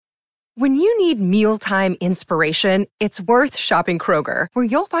When you need mealtime inspiration, it's worth shopping Kroger, where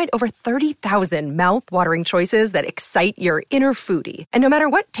you'll find over 30,000 mouth-watering choices that excite your inner foodie. And no matter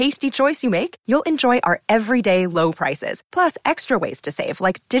what tasty choice you make, you'll enjoy our everyday low prices, plus extra ways to save,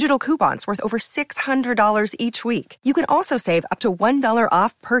 like digital coupons worth over $600 each week. You can also save up to $1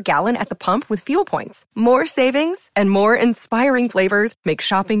 off per gallon at the pump with fuel points. More savings and more inspiring flavors make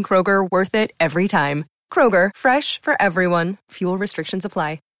shopping Kroger worth it every time. Kroger, fresh for everyone. Fuel restrictions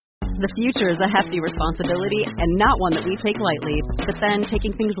apply. The future is a hefty responsibility and not one that we take lightly. But then,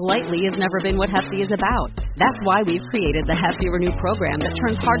 taking things lightly has never been what Hefty is about. That's why we've created the Hefty Renew program that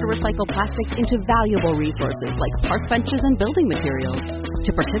turns hard-to-recycle plastics into valuable resources like park benches and building materials.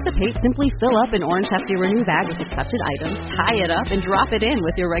 To participate, simply fill up an orange Hefty Renew bag with accepted items, tie it up, and drop it in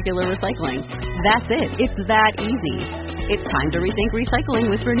with your regular recycling. That's it. It's that easy. It's time to rethink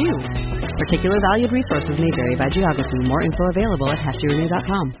recycling with Renew. Particular valued resources may vary by geography. More info available at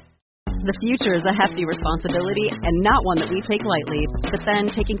heftyrenew.com. The future is a hefty responsibility and not one that we take lightly. But then,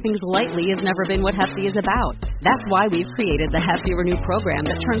 taking things lightly has never been what Hefty is about. That's why we've created the Hefty Renew program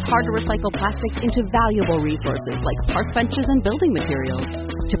that turns hard-to-recycle plastics into valuable resources like park benches and building materials.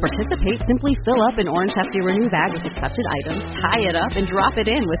 To participate, simply fill up an orange Hefty Renew bag with accepted items, tie it up, and drop it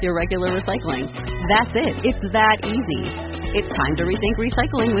in with your regular recycling. That's it. It's that easy. It's time to rethink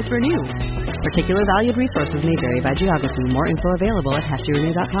recycling with Renew. Particular valued resources may vary by geography. More info available at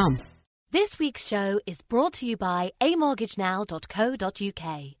heftyrenew.com. This week's show is brought to you by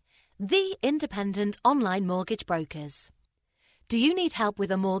amortgagenow.co.uk, the independent online mortgage brokers. Do you need help with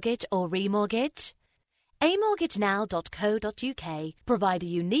a mortgage or remortgage? amortgagenow.co.uk provide a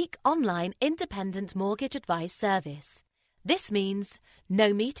unique online independent mortgage advice service. This means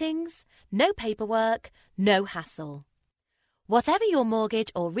no meetings, no paperwork, no hassle. Whatever your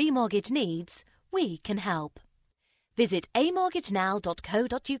mortgage or remortgage needs, we can help. Visit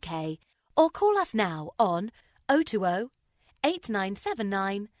amortgagenow.co.uk or call us now on 020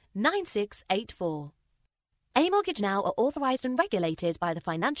 8979 9684. A-Mortgage Now are authorised and regulated by the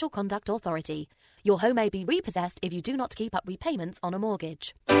Financial Conduct Authority. Your home may be repossessed if you do not keep up repayments on a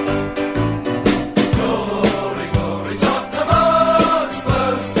mortgage. Glory, glory, Tottenham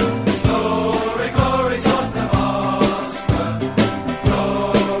Hotspur. Glory, glory, Tottenham Hotspur.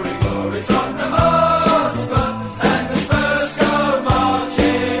 Glory, glory, Tottenham Hotspur. And the Spurs go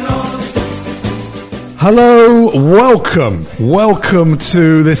marching on. Hello, welcome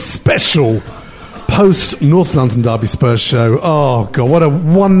to this special post-North London Derby Spurs show. Oh, God, what a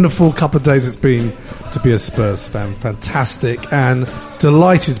wonderful couple of days it's been to be a Spurs fan. Fantastic, and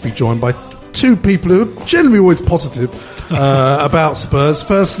delighted to be joined by two people who are generally always positive about Spurs.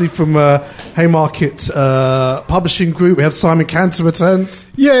 Firstly, from Haymarket Publishing Group, we have Simon Cantor returns.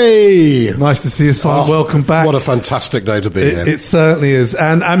 Yay! Nice to see you, Simon. Welcome back. What a fantastic day to be here. It certainly is.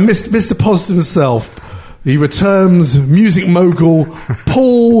 And Mr. Positive himself, he returns, music mogul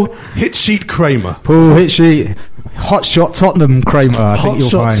Paul Hitsheet Kramer. Paul Hitsheet, hotshot Tottenham Kramer, I think you'll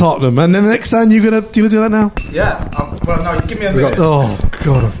find. Hotshot Tottenham. And then the next time, do you want to do that now? Yeah. Well, no, give me a minute. Oh,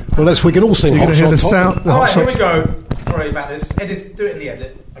 God. Well, we can all sing You're Hotshot Tottenham. All right, here we go. Sorry about this. Edit, do it in the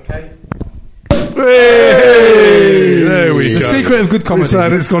edit, okay? Hey, there we go. The secret of good comedy.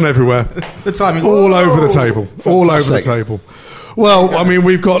 It's gone everywhere. The timing. All over the table. Fantastic. All over the table. Well, I mean,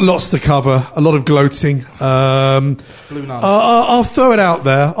 we've got lots to cover, a lot of gloating. I'll throw it out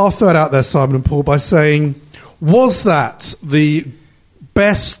there, Simon and Paul, by saying, was that the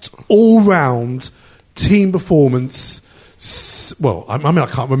best all-round team performance? Well, I mean, I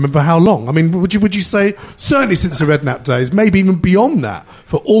can't remember how long. I mean, would you say certainly since the Redknapp days, maybe even beyond that,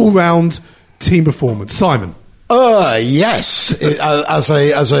 for all-round team performance, Simon? Yes. As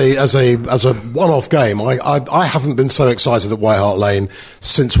a one-off game, I haven't been so excited at White Hart Lane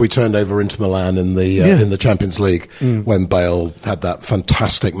since we turned over Inter Milan in the Champions League when Bale had that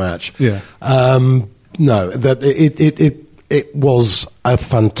fantastic match. Yeah. No, that it was a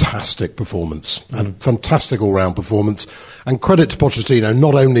fantastic performance, a fantastic all-round performance, and credit to Pochettino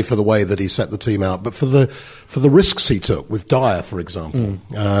not only for the way that he set the team out, but for the risks he took with Dyer, for example.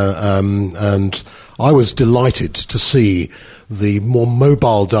 And I was delighted to see the more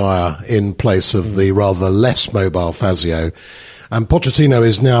mobile Dyer in place of the rather less mobile Fazio. And Pochettino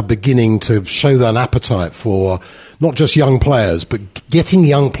is now beginning to show that appetite for not just young players, but getting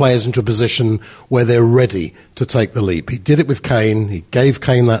young players into a position where they're ready to take the leap. He did it with Kane. He gave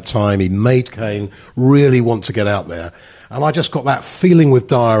Kane that time. He made Kane really want to get out there. And I just got that feeling with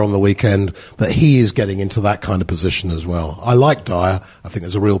Dyer on the weekend that he is getting into that kind of position as well. I like Dyer. I think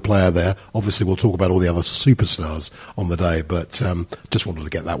there's a real player there. Obviously, we'll talk about all the other superstars on the day, but just wanted to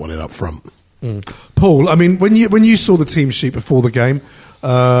get that one in up front. Paul, I mean, when you saw the team sheet before the game,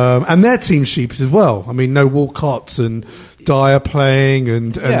 and their team sheep as well. I mean, no Walcott and Dyer playing,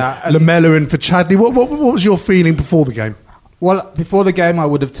 and Lamella in for Chadley. What was your feeling before the game? Well, before the game, I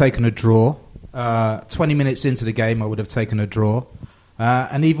would have taken a draw. 20 minutes into the game, I would have taken a draw.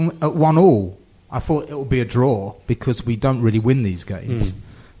 And even at 1-1, I thought it would be a draw because we don't really win these games.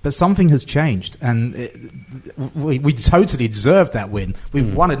 But something has changed, and we totally deserved that win.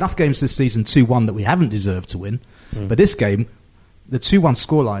 We've won enough games this season 2-1 that we haven't deserved to win. But this game, the 2-1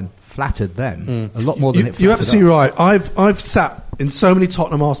 scoreline flattered them a lot more than it flattered You're absolutely us. right. I've sat in so many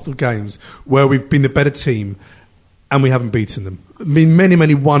Tottenham Arsenal games where we've been the better team and we haven't beaten them. I mean, many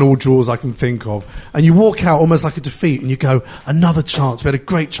 1-1 draws I can think of. And you walk out almost like a defeat and you go, another chance. We had a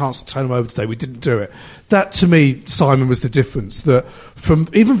great chance to turn them over today. We didn't do it. That, to me, Simon, was the difference. That from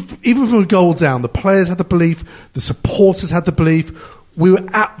even from a goal down, the players had the belief, the supporters had the belief. We were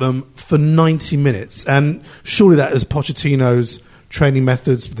at them for 90 minutes. And surely that is Pochettino's training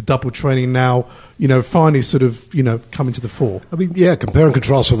methods, the double training now, finally sort of, coming to the fore. I mean, yeah, compare and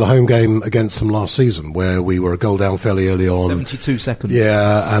contrast with the home game against them last season, where we were a goal down fairly early on. 72 seconds.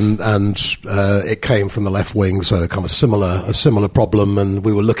 Yeah, and it came from the left wing, so kind of a similar problem, and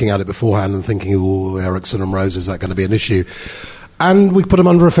we were looking at it beforehand and thinking, Ericsson and Rose, is that going to be an issue? And we put them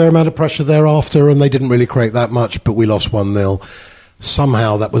under a fair amount of pressure thereafter, and they didn't really create that much, but we lost 1-0.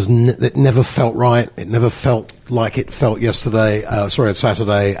 Somehow it never felt right. It never felt like it felt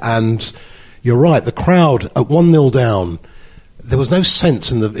Saturday. And you're right, the crowd at 1-0 down, there was no sense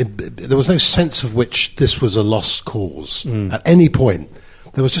there was no sense of which this was a lost cause at any point.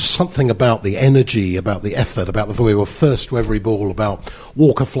 There was just something about the energy, about the effort, about the way we were first to every ball, about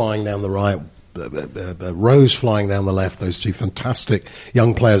Walker flying down the right, Rose flying down the left, those two fantastic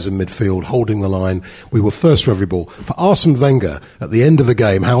young players in midfield holding the line. We were first to every ball. For Arsene Wenger, at the end of the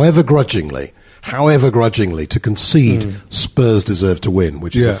game, however grudgingly, to concede Spurs deserve to win,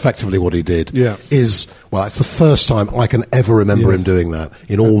 which is effectively what he did, it's the first time I can ever remember him doing that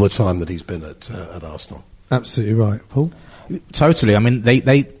in all the time that he's been at Arsenal. Absolutely right. Paul? Totally. I mean,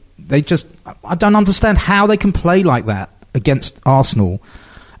 they just... I don't understand how they can play like that against Arsenal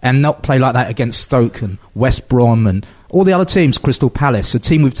and not play like that against Stoke and West Brom and all the other teams, Crystal Palace, a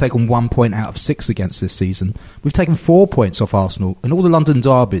team we've taken 1 point out of 6 against this season. We've taken 4 points off Arsenal. In all the London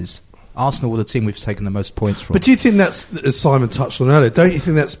derbies, Arsenal were the team we've taken the most points from. But do you think that's, as Simon touched on earlier, don't you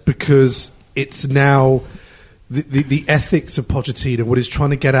think that's because it's now the ethics of Pochettino, what he's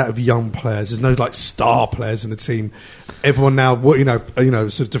trying to get out of young players? There's no like star players in the team. Everyone now,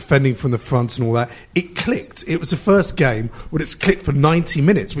 sort of defending from the front and all that. It clicked. It was the first game when it's clicked for 90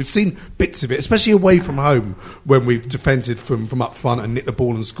 minutes. We've seen bits of it, especially away from home when we've defended from up front and nicked the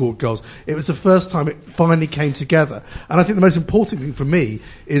ball and scored goals. It was the first time it finally came together. And I think the most important thing for me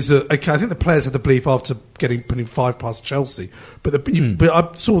is that, okay, I think the players had the belief after putting 5 past Chelsea, but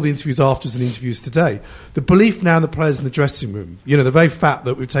I saw the interviews afterwards and the interviews today. The belief now in the players in the dressing room, the very fact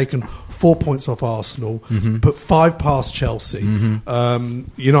that we've taken 4 points off Arsenal, put 5 past Chelsea,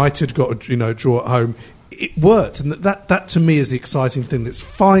 United got a draw at home. It worked, and that to me is the exciting thing. That's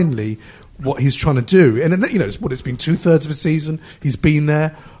finally what he's trying to do. And it's been 2/3 of a season. He's been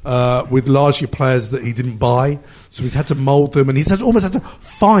there with largely players that he didn't buy, so he's had to mould them, and almost had to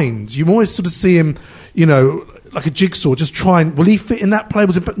find. You always sort of see him, like a jigsaw, just trying. Will he fit in that play?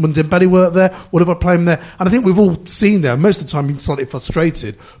 Will Dembele work there? What if I play him there? And I think we've all seen there. Most of the time, been slightly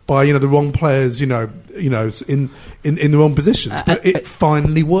frustrated by the wrong players, in the wrong positions. But it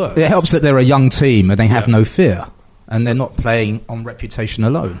finally worked. It helps that they're a young team and they have no fear, and they're not playing on reputation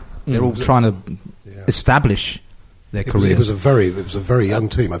alone. They're all trying to establish their careers. It was a very young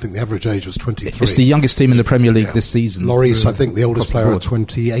team. I think the average age was 23. It's the youngest team in the Premier League this season. Lloris, I think, the oldest player at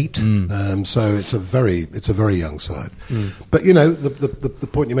 28. So it's a very young side. But the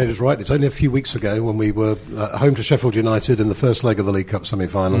point you made is right. It's only a few weeks ago when we were home to Sheffield United in the first leg of the League Cup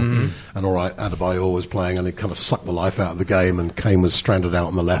semi-final, and all right, Adebayor was playing, and it kind of sucked the life out of the game, and Kane was stranded out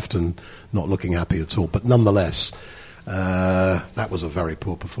on the left and not looking happy at all. But nonetheless, that was a very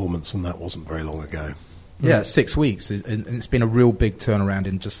poor performance, and that wasn't very long ago. Yeah, 6 weeks, and it's been a real big turnaround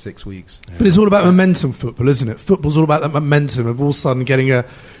in just 6 weeks. But it's all about momentum, football, isn't it? Football's all about that momentum of all of a sudden getting a,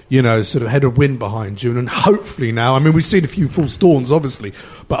 sort of head of wind behind you, and hopefully now, I mean, we've seen a few false dawns, obviously,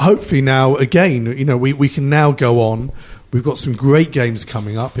 but hopefully now, again, we can now go on. We've got some great games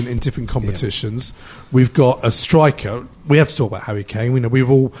coming up in different competitions. Yeah. We've got a striker. We have to talk about Harry Kane.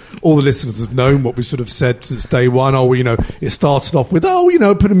 We've all the listeners have known what we've sort of said since day one. It started off with,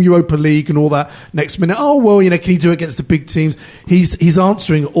 put him Europa League and all that. Next minute, can he do it against the big teams? He's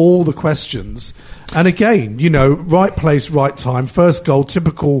answering all the questions. And again, right place, right time. First goal,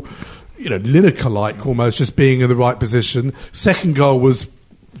 typical, Lineker-like almost, just being in the right position. Second goal was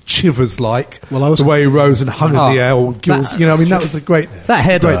Chivers-like, the way he rose and hung in the air. That was the great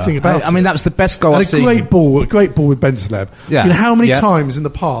thing about it. I mean, that was the best goal I've seen. A great ball with Bentaleb. Yeah. How many times in the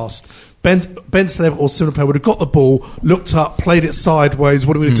past Bentaleb or similar player would have got the ball, looked up, played it sideways,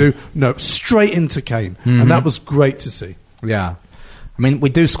 what are we going to do? No, straight into Kane. And that was great to see. Yeah. I mean, we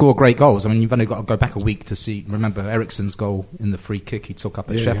do score great goals. I mean, you've only got to go back a week to remember Eriksen's goal in the free kick he took up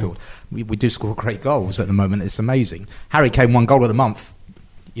at Sheffield. Yeah. We do score great goals at the moment. It's amazing. Harry Kane won goal of the month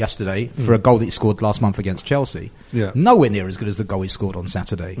yesterday for a goal that he scored last month against Chelsea. Yeah. Nowhere near as good as the goal he scored on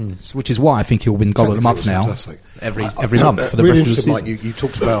Saturday, which is why I think he'll win goal of the month now every month for the rest of the season. Mike, you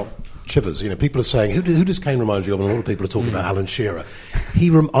talked about Chivers. People are saying, who does Kane remind you of? And a lot of people are talking about Alan Shearer.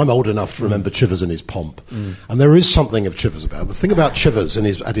 I'm old enough to remember Chivers in his pomp. And there is something of Chivers about. The thing about Chivers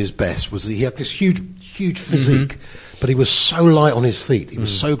at his best was that he had this huge physique, but he was so light on his feet. He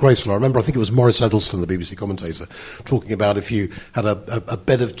was so graceful. I think it was Maurice Edelson, the BBC commentator, talking about if you had a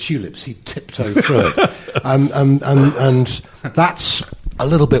bed of tulips, he'd tiptoe through it. And that's a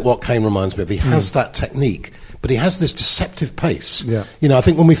little bit what Kane reminds me of. He has that technique, but he has this deceptive pace. Yeah. I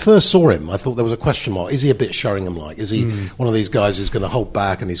think when we first saw him, I thought there was a question mark. Is he a bit Sheringham-like? Is he one of these guys who's going to hold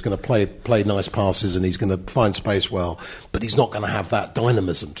back and he's going to play nice passes and he's going to find space well, but he's not going to have that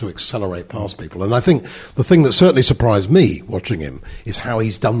dynamism to accelerate past people? And I think the thing that certainly surprised me watching him is how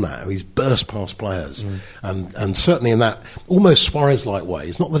he's done that, how he's burst past players. And certainly in that almost Suarez-like way.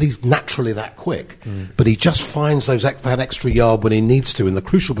 It's not that he's naturally that quick, but he just finds that extra yard when he needs to in the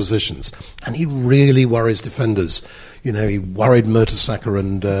crucial positions. And he really worries defenders. He worried Mertesacker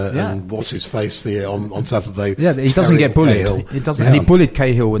and what's his face on Saturday. Yeah, he doesn't get bullied. He doesn't, and he bullied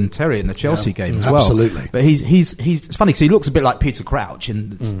Cahill and Terry in the Chelsea game as well. Absolutely. But he's it's funny because he looks a bit like Peter Crouch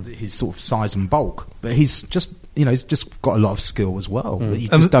in his sort of size and bulk. But he's just he's just got a lot of skill as well that you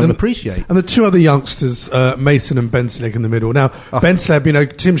just don't appreciate. And the two other youngsters, Mason and Bentaleb in the middle. Now,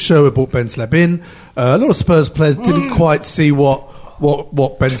 Bentaleb, Tim Sherwood brought Bentaleb in. A lot of Spurs players didn't quite see what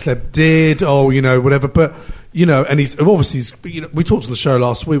Bentaleb did, whatever. But and he's obviously we talked on the show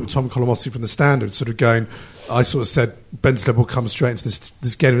last week with Tom Colomossi from the Standard, sort of going. I sort of said Bentaleb will come straight into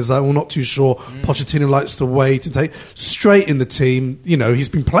this game. It was like, well, not too sure. Pochettino likes to wait and take straight in the team. He's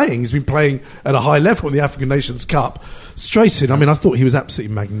been playing at a high level in the African Nations Cup. Straight in. I mean, I thought he was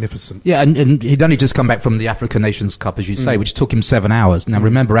absolutely magnificent. Yeah, and he'd only just come back from the African Nations Cup, as you say, which took him 7 hours. Now,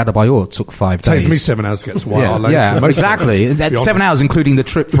 remember, Adebayor took 5 days. It takes me 7 hours to get to White Yeah, exactly. 7 hours, including the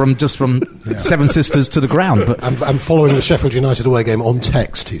trip from Seven Sisters to the ground. But and following the Sheffield United away game on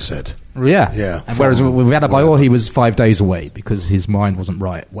text, he said. Yeah. And whereas with Adebayor, he was 5 days away because his mind wasn't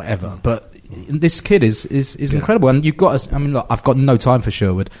right, whatever. But this kid is incredible. And you've got to, look, I've got no time for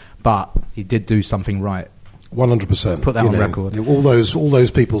Sherwood, but he did do something right. 100%. Put that on record. All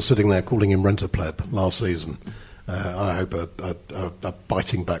those people sitting there calling him rent-a-pleb last season, I hope are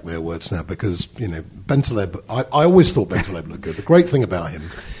biting back their words now because, Bentaleb, I always thought Bentaleb looked good. The great thing about him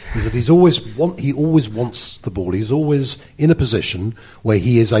is that he always wants the ball. He's always in a position where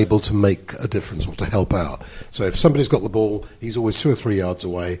he is able to make a difference or to help out. So if somebody's got the ball, he's always 2 or 3 yards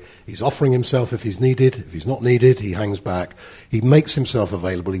away. He's offering himself if he's needed. If he's not needed, he hangs back. He makes himself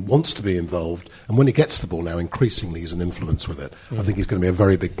available. He wants to be involved. And when he gets the ball now, increasingly he's an influence with it. I think he's going to be a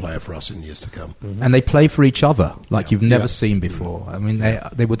very big player for us in years to come. And they play for each other like you've never seen before. I mean,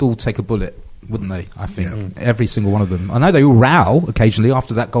 they would all take a bullet, wouldn't they? I think every single one of them. I know they all row occasionally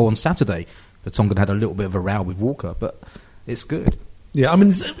after that goal on Saturday. Vertonghen had a little bit of a row with Walker, but it's good. Yeah,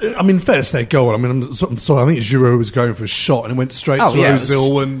 fair to say goal. I'm sorry. I think Giroud was going for a shot and it went straight to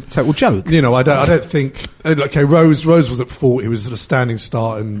Ozil. And total joke. I don't think. Okay, Rose was at fault. He was at a standing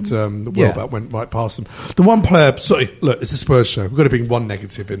start, and the Welbeck went right past him. The one player. Sorry, look, it's a Spurs show. We've got to bring one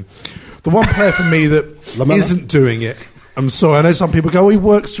negative in. The one player for me that isn't doing it. I'm sorry. I know some people go, he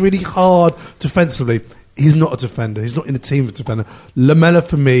works really hard defensively. He's not a defender. He's not in the team of a defender. Lamela,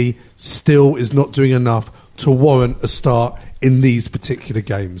 for me, still is not doing enough to warrant a start in these particular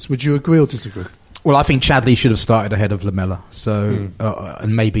games. Would you agree or disagree? Well, I think Chadley should have started ahead of Lamela. So,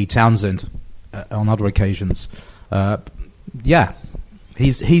 and maybe Townsend on other occasions.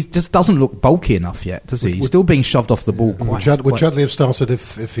 He just doesn't look bulky enough yet, does he? He's still being shoved off the ball. Would Chadley have started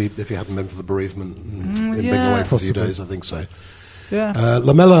if he hadn't been for the bereavement and being away for a few days? I think so. Yeah.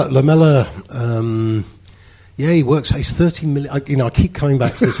 Lamela. He works. He's 30 million. I keep coming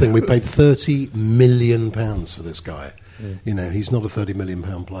back to this thing. We paid £30 million for this guy. He's not a £30 million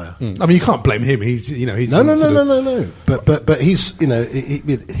player. You can't blame him. He's no. But he's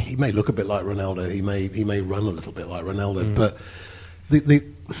he may look a bit like Ronaldo. He may run a little bit like Ronaldo. But the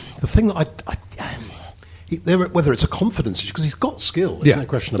thing that whether it's a confidence issue, because he's got skill, there's no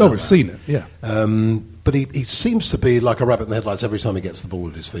question about that. We've seen it, yeah. But he seems to be like a rabbit in the headlights every time he gets the ball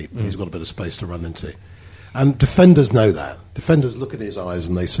at his feet. He's got a bit of space to run into. And defenders know that. Defenders look in his eyes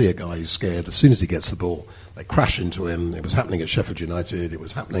and they see a guy who's scared. As soon as he gets the ball, they crash into him. It was happening at Sheffield United. It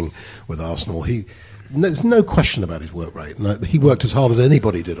was happening with Arsenal. There's no question about his work rate. No, he worked as hard as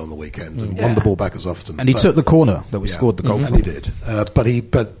anybody did on the weekend and won the ball back as often. And he took the corner that we scored the goal from. And he did. But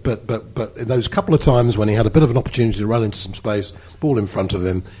in those couple of times when he had a bit of an opportunity to run into some space, ball in front of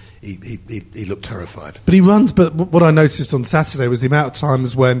him, he looked terrified. But he runs. But what I noticed on Saturday was the amount of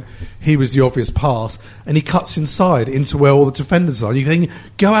times when he was the obvious pass, and he cuts inside into where all the defenders are. You think,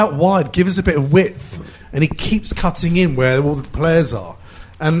 go out wide, give us a bit of width, and he keeps cutting in where all the players are.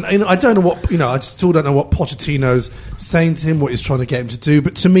 And I don't know what I still don't know what Pochettino's saying to him, what he's trying to get him to do.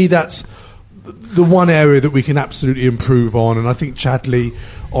 But to me, that's the one area that we can absolutely improve on. And I think Chadley,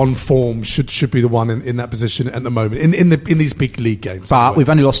 on form, should be the one in that position at the moment in these big league games. But we've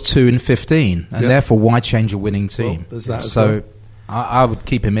only lost 2 in 15, and therefore why change a winning team? Well, there's that. So I would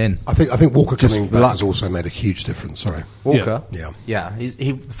keep him in. I think Walker coming back has also made a huge difference. Sorry, Walker. Yeah.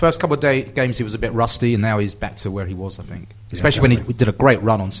 He the first couple of games he was a bit rusty, and now he's back to where he was. I think, especially when he did a great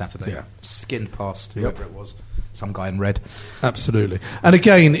run on Saturday. Yeah. Skinned past whoever it was, some guy in red. Absolutely. And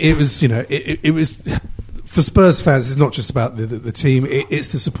again, it was it was. For Spurs fans, it's not just about the team; it's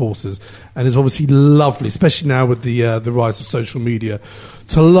the supporters, and it's obviously lovely, especially now with the rise of social media,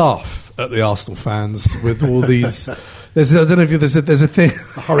 to laugh at the Arsenal fans with all these. I don't know if there's a thing.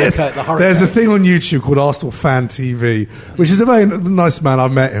 There's a thing on YouTube called Arsenal Fan TV, which is a very nice man.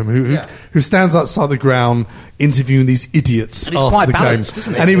 I've met him who stands outside the ground interviewing these idiots and he's after quite the balanced, game.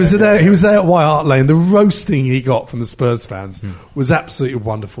 Isn't he? And he was there. He was there at White Hart Lane. The roasting he got from the Spurs fans was absolutely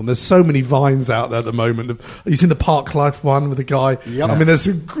wonderful. And there's so many vines out there at the moment. Have you seen the Park Life one with the guy? Yep. I mean, there's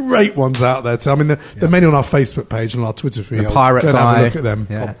some great ones out there too. I mean, there are many on our Facebook page and our Twitter feed. The Pirate Go and guy. have a look at them.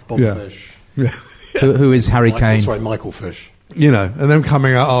 Bob Fish. Yeah. Who is Harry Kane? Michael Fish. And them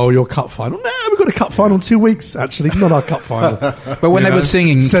coming out, your cup final. No, we've got a cup final in 2 weeks, actually. Not our cup final. But when they were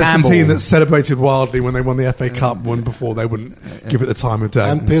singing says Campbell... the team that celebrated wildly when they won the FA Cup one before they wouldn't give it the time of day.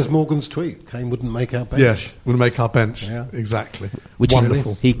 And Piers Morgan's tweet, Kane wouldn't make our bench. Yes, wouldn't make our bench. Yeah. Exactly. Which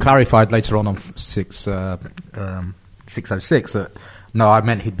wonderful. He clarified later on 606 that, no, I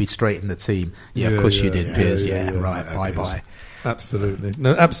meant he'd be straight in the team. Of course you did, Piers. Bye-bye. Absolutely.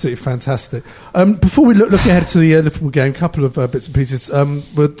 No, absolutely fantastic. Before we look ahead to the Liverpool game, a couple of bits and pieces.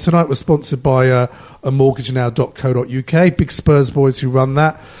 Tonight we're sponsored by mortgagenow.co.uk. Big Spurs boys who run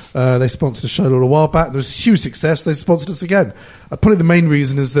that. They sponsored the show a little while back. There was huge success. They sponsored us again. Probably the main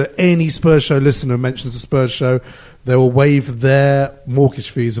reason is that any Spurs Show listener mentions the Spurs Show, they will waive their mortgage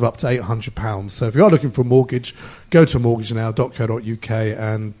fees of up to £800. So if you are looking for a mortgage, go to mortgagenow.co.uk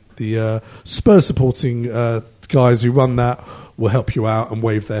and the Spurs supporting guys who run that will help you out and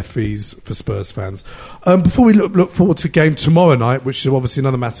waive their fees for Spurs fans. Before we look forward to game tomorrow night, which is obviously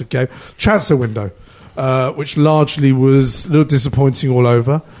another massive game, transfer window, which largely was a little disappointing all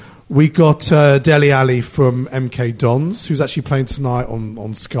over. We got Dele Alli from MK Dons, who's actually playing tonight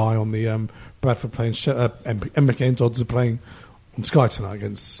on Sky on the Bradford playing. MK Dons are playing on Sky tonight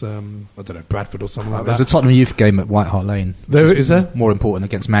against Bradford or something like that. There's a Tottenham youth game at White Hart Lane. Is there? More important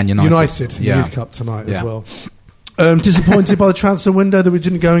against Man United. The Youth Cup tonight as well. Disappointed by the transfer window that we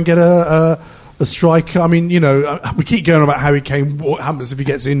didn't go and get a striker. I mean, we keep going about Harry Kane. What happens if he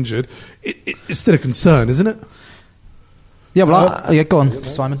gets injured? It's still a concern, isn't it? Yeah, well, go on,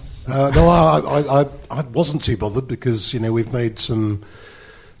 Simon. No, I wasn't too bothered because we've made some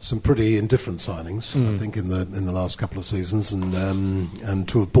pretty indifferent signings, I think, in the last couple of seasons, and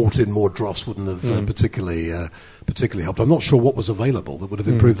to have bought in more dross wouldn't have particularly helped. I'm not sure what was available that would have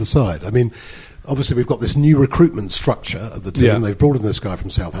improved the side. I mean, obviously we've got this new recruitment structure of the team. Yeah. They've brought in this guy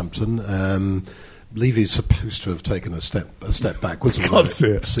from Southampton. Levy's supposed to have taken a step backwards.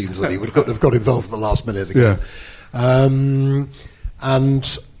 It seems that he would have got involved at the last minute again. Yeah.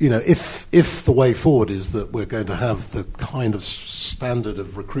 And if the way forward is that we're going to have the kind of standard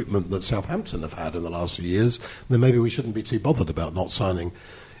of recruitment that Southampton have had in the last few years, then maybe we shouldn't be too bothered about not signing,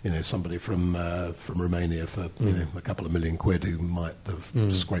 somebody from Romania for a couple of £1 million who might have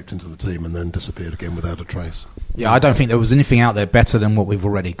scraped into the team and then disappeared again without a trace. Yeah, I don't think there was anything out there better than what we've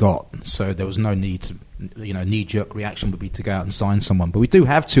already got. So there was no need to, knee-jerk reaction would be to go out and sign someone. But we do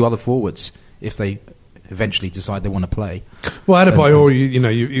have 2 other forwards if they eventually decide they want to play. Well, Adebayor,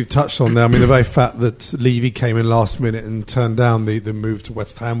 you've touched on there. I mean, the very fact that Levy came in last minute and turned down the move to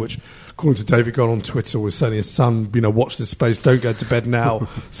West Ham, which, according to David Gold on Twitter, was saying his son, watch this space, don't go to bed now,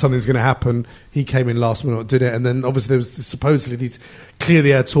 something's going to happen. He came in last minute, did it, and then obviously there was supposedly these clear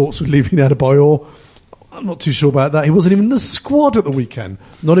the air talks with Levy and Adebayor. I'm not too sure about that. He wasn't even in the squad at the weekend,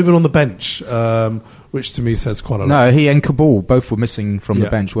 not even on the bench, which to me says quite a lot. No, he and Kabul both were missing from the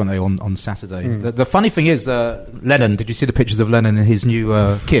bench, weren't they, on Saturday? The funny thing is, Lennon, did you see the pictures of Lennon in his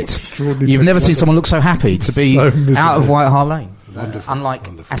new kit? You've never seen someone look so happy to be out of White Hart Lane. Unlike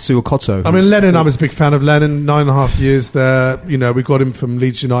Asu Okoto. I mean, Lennon, I was a big fan of Lennon. 9.5 years there. You know, we got him from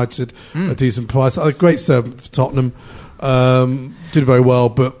Leeds United, a decent price. A great servant for Tottenham. Did very well,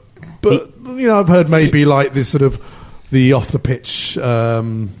 but you know, I've heard maybe like this sort of the off the pitch. How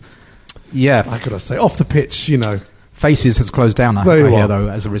could I say off the pitch? You know, Faces has closed down. I hear though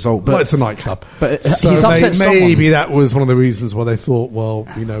as a result. But it's a nightclub. But so he's upset maybe that was one of the reasons why they thought, well,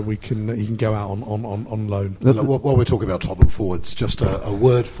 you know, he can go out on loan. While we're talking about Tottenham forwards, just a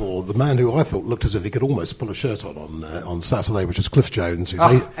word for the man who I thought looked as if he could almost pull a shirt on Saturday, which was Cliff Jones,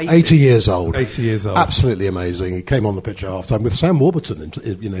 who's 80 years old. 80 years old. Absolutely amazing. He came on the pitch at half time with Sam Warburton,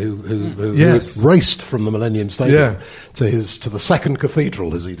 you know, who raced from the Millennium Stadium to the second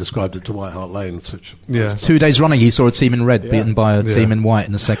cathedral, as he described it, to White Hart Lane. 2 days running, he saw a team in red beaten by a team in white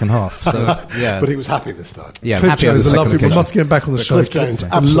in the second half. So, but he was happy this time. Yeah, Cliff happy Jones, we must get him back on the show. Cliff Jones,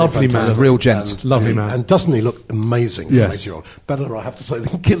 a lovely man, fantastic. A real gent, lovely man. And doesn't he look amazing for an 80-year-old? Better, I have to say,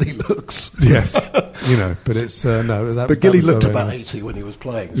 than Gilly looks. Yes, you know, but it's no. But Gilly looked about 80 when he was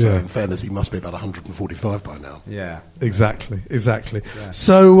playing. So in fairness, he must be about 145 by now. Yeah, exactly. Yeah.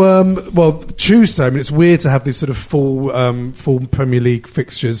 So, Tuesday. I mean, it's weird to have these sort of full Premier League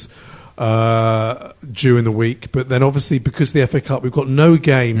fixtures during the week, but then obviously because of the FA Cup, we've got no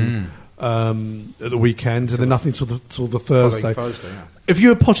game at the weekend, and then nothing till the Thursday. If you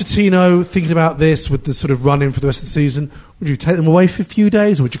were Pochettino thinking about this with the sort of run-in for the rest of the season, would you take them away for a few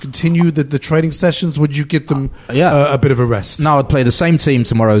days, or would you continue the training sessions? Would you give them a bit of a rest? No, I'd play the same team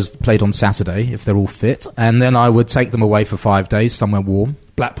tomorrow as played on Saturday, if they're all fit, and then I would take them away for 5 days, somewhere warm.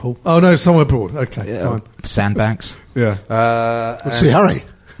 Blackpool? Oh, no, somewhere abroad. Okay, fine. Sandbanks.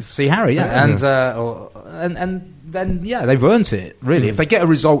 See Harry, and then they've earned it really. If they get a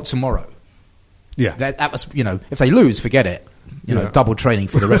result tomorrow, that was, you know, if they lose, forget it. You know, double training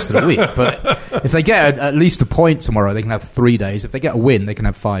for the rest of the week. But if they get at least a point tomorrow, they can have 3 days. If they get a win, they can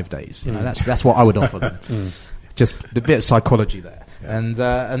have 5 days. You know, that's what I would offer them. Just a bit of psychology there. And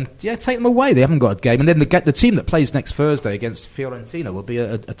take them away. They haven't got a game, and then the team that plays next Thursday against Fiorentina will be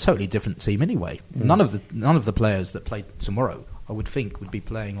a totally different team anyway. None of the players that play tomorrow, I would think, would be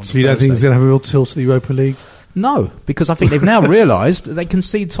playing on. So you don't think he's going to have a real tilt to the Europa League? No, because I think they've now realised that they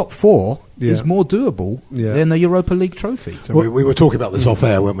concede top 4 is more doable than a Europa League trophy. So we were talking about this off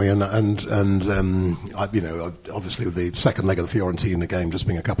air, weren't we? And obviously with the second leg of the Fiorentina game just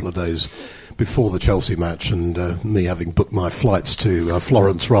being a couple of days before the Chelsea match, and me having booked my flights to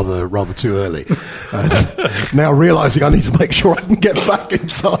Florence rather too early, now realising I need to make sure I can get back in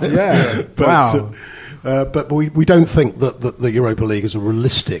time. Yeah, but we don't think that the Europa League is a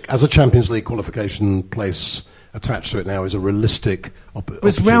realistic, as a Champions League qualification place attached to it now, is a realistic opportunity.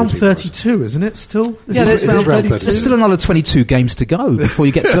 It's round 32, isn't it? Still? There's round 32. There's still another 22 games to go before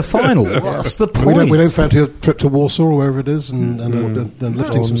you get to the final. What's the point? We don't fancy a trip to Warsaw or wherever it is, and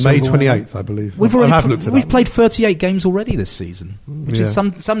lifting some May 28th, I believe. We've played 38 games already this season, which is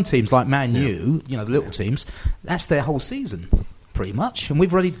some teams like Man U, you know, the little teams, that's their whole season. Pretty much, and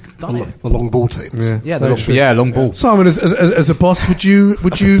we've already done it. The long ball teams, long ball. Simon, as a boss, would you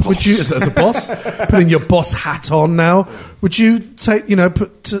as a boss, putting your boss hat on now, would you take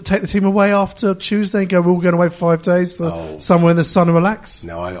the team away after Tuesday and go, we're all going away for 5 days, somewhere in the sun and relax?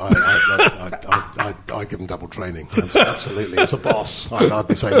 No, I give them double training. Absolutely, as a boss, I'd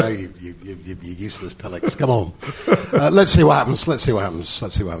be saying, no, you useless pellets. Come on, let's see what happens. Let's see what happens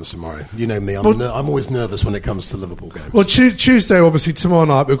tomorrow. You know me, I'm always nervous when it comes to Liverpool games. Well, Tuesday, obviously, tomorrow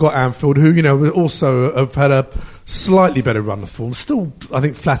night we've got Anfield, who also have had a slightly better run of form. Still, I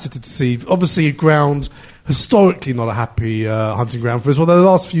think, flattered to deceive. Obviously, a ground historically not a happy hunting ground for us. Although the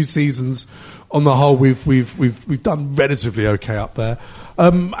last few seasons, on the whole, we've done relatively okay up there.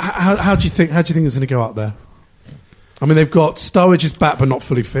 How do you think it's going to go up there? I mean, they've got Sturridge is back but not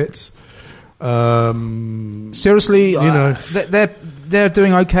fully fit. Seriously, they're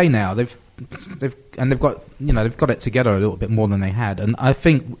doing okay now. They've got it together a little bit more than they had, and I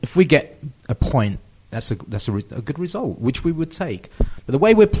think if we get a point, that's a good result, which we would take. But the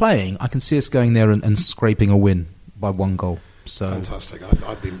way we're playing, I can see us going there and scraping a win by 1 goal. So fantastic!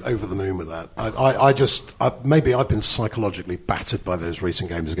 I've been over the moon with that. Maybe I've been psychologically battered by those recent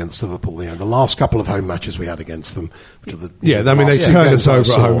games against Liverpool. The last couple of home matches we had against them, which are they turned us over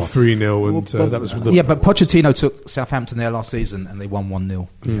at home 3-0, and that was. But Pochettino took Southampton there last season and they won 1-0.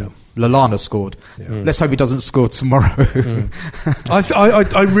 Yeah. Lallana scored. Let's hope he doesn't score tomorrow.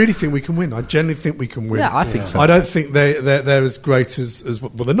 I really think we can win. I genuinely think we can win. Yeah, I think so. I don't think they're as great as well,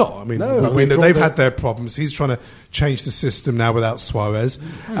 they're not. I mean, they've had their problems. He's trying to change the system now without Suarez,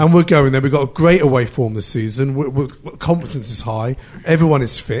 and we're going there. We've got a great away form this season. Confidence is high. Everyone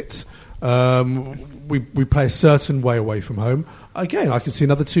is fit. We play a certain way away from home. Again, I can see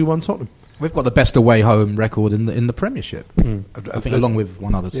another 2-1 Tottenham. We've got the best away home record in the Premiership. I think, along with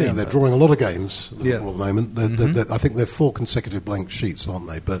one other team. Yeah, they're drawing a lot of games at the moment. I think they're 4 consecutive blank sheets, aren't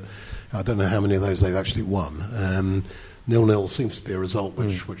they? But I don't know how many of those they've actually won. 0-0 seems to be a result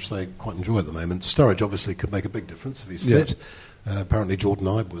which they quite enjoy at the moment. Sturridge obviously could make a big difference if he's fit. Apparently Jordan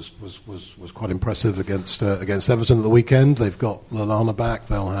Ibe was quite impressive against Everton at the weekend. They've got Lallana back.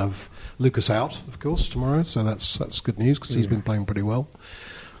 They'll have Lucas out, of course, tomorrow. So that's good news because he's been playing pretty well.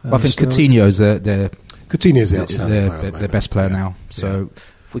 I think Coutinho's Coutinho's the outstanding player, their best player now. So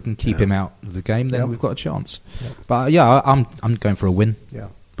if we can keep him out of the game, then we've got a chance. But I'm going for a win. Yeah,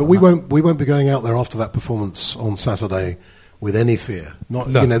 but we won't be going out there after that performance on Saturday with any fear.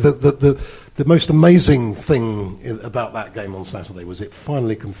 The most amazing thing about that game on Saturday was it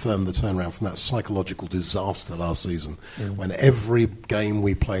finally confirmed the turnaround from that psychological disaster last season, when every game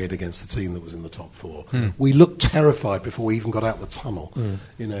we played against the team that was in the top 4, we looked terrified before we even got out the tunnel.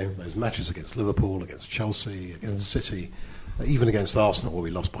 Those matches against Liverpool, against Chelsea, against City, even against Arsenal, where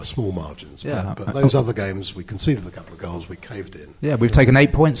we lost by small margins. Yeah. But those other games, we conceded a couple of goals, we caved in. Yeah, we've taken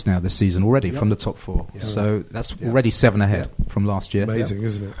 8 points now this season already from the top 4. Yeah. So that's already 7 ahead from last year. Amazing,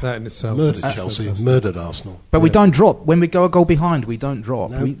 isn't it? That in itself. Murdered Chelsea, fantastic. Murdered Arsenal. But we don't drop. When we go a goal behind, we don't drop.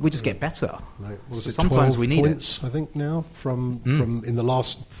 No. We just get better. Right. Sometimes we need points, I think now from in the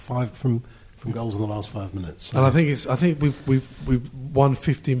last 5 from goals in the last 5 minutes. So. And I think we've won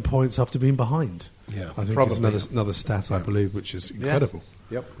 15 points after being behind. Yeah, I think probably. it's another stat, I believe, which is incredible.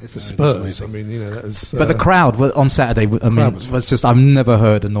 Yep, it's the Spurs. I mean, that was. But the crowd on Saturday, was just. I've never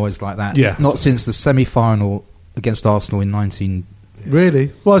heard a noise like that. Yeah, not since the semi-final against Arsenal in 19.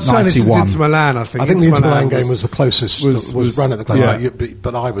 Really? Well, certainly since Inter Milan, I think. I think the Inter Milan game was the closest was run at the club. Yeah.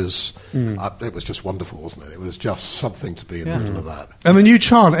 But I was. It was just wonderful, wasn't it? It was just something to be in the middle of that. And the new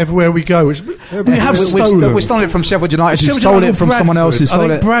chant everywhere we go, which we have stolen. We stole it from Sheffield United. Who stole it from someone else who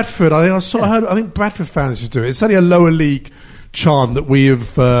stole it. Bradford. I think Bradford fans should do it. It's only a lower league chant that we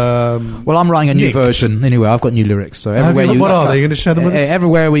have. Well, I'm writing a new version anyway. I've got new lyrics. So everywhere what are they? You're going to share them with us?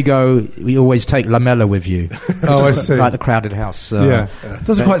 Everywhere we go, we always take Lamella with you. Oh, I see. Like the Crowded House.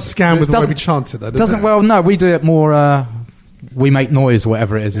 Doesn't quite scan with the way we chant it, though. Does it? Well, no, we do it more. We make noise,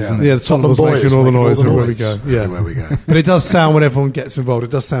 whatever it is, isn't it? Yeah, the Tottenham boys making all the noise everywhere we go. Yeah, everywhere we go. But it does sound when everyone gets involved. It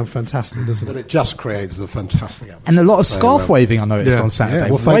does sound fantastic, doesn't it? But it just creates a fantastic atmosphere. And a lot of scarf waving, I noticed on Saturday.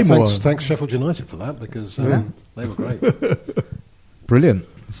 Yeah, well, thanks Sheffield United for that because they were great. Brilliant.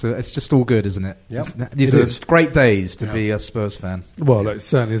 So it's just all good, isn't it? Yep. These are great days to be a Spurs fan. Well, it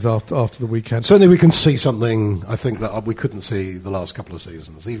certainly is after the weekend. Certainly we can see something, I think, that we couldn't see the last couple of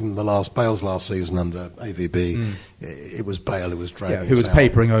seasons. Even Bale's last season under AVB, it was Bale who was dragging who was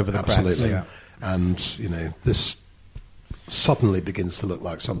papering over the Absolutely. cracks. Yeah. And, this suddenly begins to look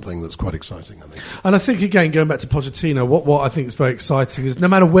like something that's quite exciting, I think. And I think, again, going back to Pochettino, what I think is very exciting is no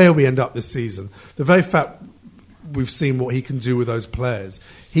matter where we end up this season, the very fact we've seen what he can do with those players,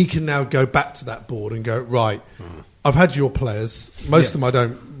 he can now go back to that board and go, right, I've had your players. Most of them I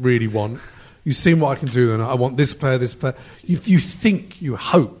don't really want. You've seen what I can do, and I want this player, this player. You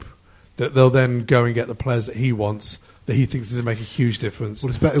hope that they'll then go and get the players that he wants, that he thinks is going to make a huge difference.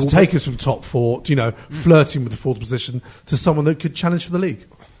 Well, to take us from top 4, flirting with the 4th position, to someone that could challenge for the league.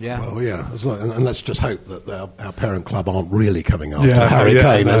 Yeah. Well, yeah, and let's just hope that our parent club aren't really coming after Harry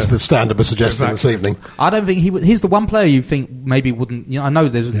Kane, as the Standard was suggesting this evening. I don't think he's the one player you think maybe wouldn't. I know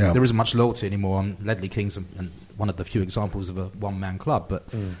there isn't much loyalty anymore on Ledley King's and one of the few examples of a one-man club, but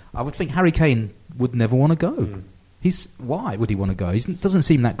I would think Harry Kane would never want to go. Why would he want to go? He doesn't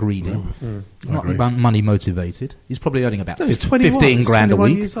seem that greedy. He's not money motivated. He's probably earning about 15 grand a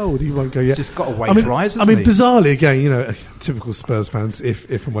week. Years old. He won't go yet. He's just got to wait for eyes, I mean, bizarrely, again, typical Spurs fans, if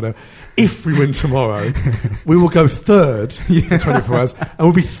and whatever, if we win tomorrow, we will go third in 24 hours, and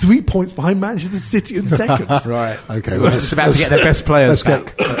we'll be 3 points behind Manchester City in second. Right. Okay. Well, it's about to get their best players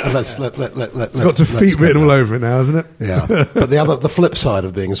back. It's got defeat written all over it now, hasn't it? Yeah. But the flip side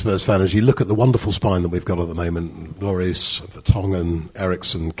of being a Spurs fan is you look at the wonderful spine that we've got at the moment, Lloris, Vertonghen,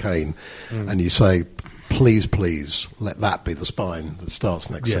 Eriksen, Kane, and you say, please let that be the spine that starts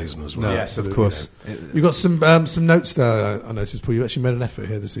next season as well. No, Yes, of course. You got some notes there. I noticed, Paul. You actually made an effort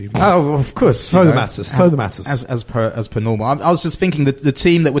here this evening. Oh, of course. Throw them at us. Throw them at us. As per normal. I was just thinking that the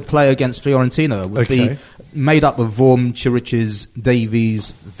team that would play against Fiorentina would be made up of Vorm, Chiriches,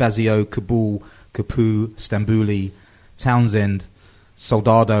 Davies, Vazio, Capu, Stambouli, Townsend,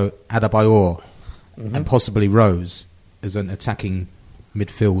 Soldado, Adebayor, and possibly Rose as an attacking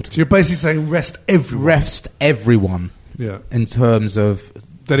midfield. So you're basically saying rest everyone. Rest everyone. Yeah. In terms of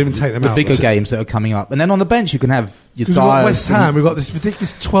don't even take them the out. bigger games that are coming up, and then on the bench you can have your because we've got West Dyers. Ham. We've got this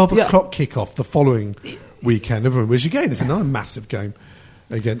ridiculous 12 o'clock kickoff the following weekend. Which again is another massive game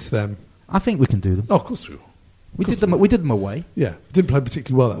against them. I think we can do them. Oh, of course we will. We did them away. Yeah, didn't play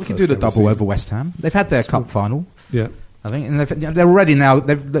particularly well. We can do the double over West Ham. They've had their cup final. Yeah, I think, and they're already now.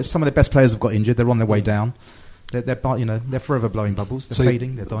 Some of their best players have got injured. They're on their way down. They're forever blowing bubbles. They're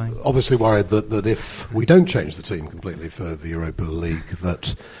fading. They're dying. Obviously worried that if we don't change the team completely for the Europa League,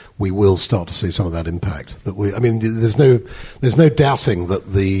 that we will start to see some of that impact. There's no doubting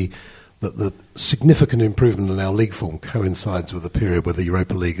that the significant improvement in our league form coincides with a period where the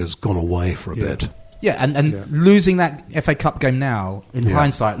Europa League has gone away for a bit. Yeah, and losing that FA Cup game now, in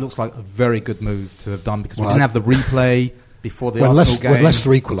hindsight, looks like a very good move to have done because we didn't have the replay before the Arsenal game. When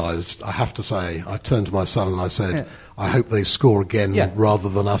Leicester equalised, I have to say, I turned to my son and I said, I hope they score again rather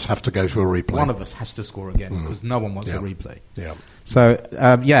than us have to go to a replay. One of us has to score again because no one wants a replay. Yeah. So,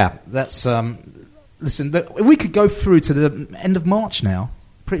 that's... listen, we could go through to the end of March now,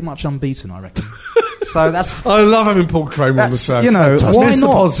 pretty much unbeaten, I reckon. So that's... I love having Paul Kramer on the show. You know, why Mr.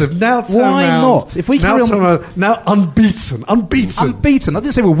 not? Positive. Now turn why around. not? If we carry on... Now unbeaten. Unbeaten. I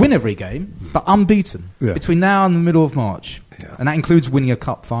didn't say we'll win every game, but unbeaten. Yeah. Between now and the middle of March. Yeah. And that includes winning a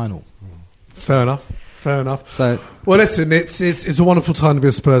cup final. Fair enough. So, well, listen, it's a wonderful time to be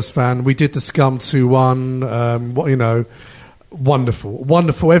a Spurs fan. We did the Scum 2-1.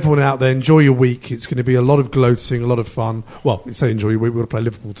 Wonderful. Everyone out there, enjoy your week. It's going to be a lot of gloating, a lot of fun. Well, say enjoy your week. We're going to play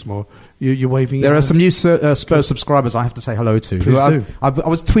Liverpool tomorrow. You're waving. There are some new Spurs subscribers I have to say hello to. Please do. I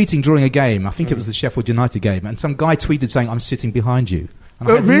was tweeting during a game. I think it was the Sheffield United game, and some guy tweeted saying, "I'm sitting behind you."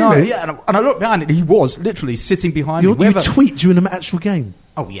 And I had really? No, yeah, and I looked behind it. He was literally sitting behind me. You tweet during an actual game?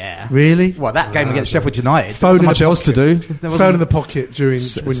 Oh yeah. Really? Well, that game against Sheffield United. Phone There wasn't much else to do. Phone in the pocket during.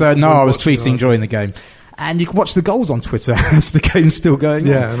 I was tweeting during the game. And you can watch the goals on Twitter as the game's still going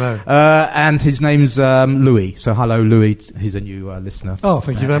on. Yeah, I know. And his name's Louis. So hello, Louis. He's a new listener. Oh,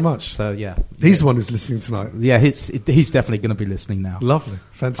 thank you very much. So, yeah. He's the one who's listening tonight. Yeah, he's definitely going to be listening now. Lovely.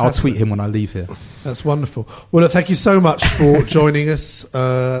 Fantastic. I'll tweet him when I leave here. That's wonderful. Well, look, thank you so much for joining us,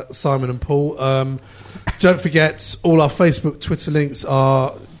 Simon and Paul. Don't forget, all our Facebook, Twitter links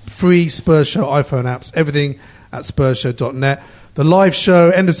are free Spurs Show iPhone apps, everything at spursshow.net. The live show,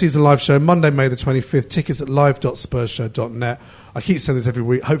 end of season live show, Monday, May the 25th. Tickets at live.spursshow.net. I keep saying this every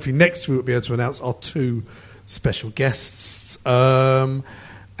week. Hopefully next week we'll be able to announce our 2 special guests. Next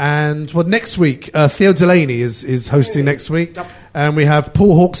week, Theo Delaney is hosting next week. And we have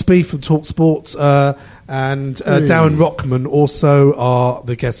Paul Hawksby from TalkSport and Darren Rockman also are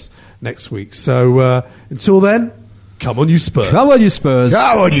the guests next week. So until then, come on you Spurs. Come on you Spurs.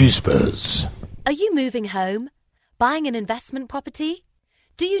 Come on you Spurs. Are you moving home? Buying an investment property?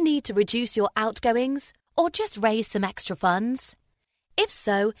 Do you need to reduce your outgoings or just raise some extra funds? If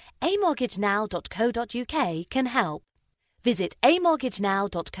so, amortgagenow.co.uk can help. Visit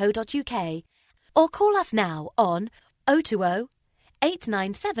amortgagenow.co.uk or call us now on 020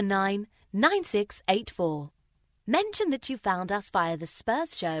 8979 9684. Mention that you found us via The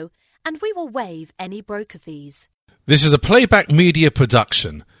Spurs Show and we will waive any broker fees. This is a Playback Media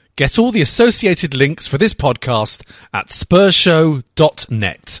production. Get all the associated links for this podcast at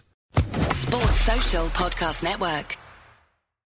spursshow.net. Sports Social Podcast Network.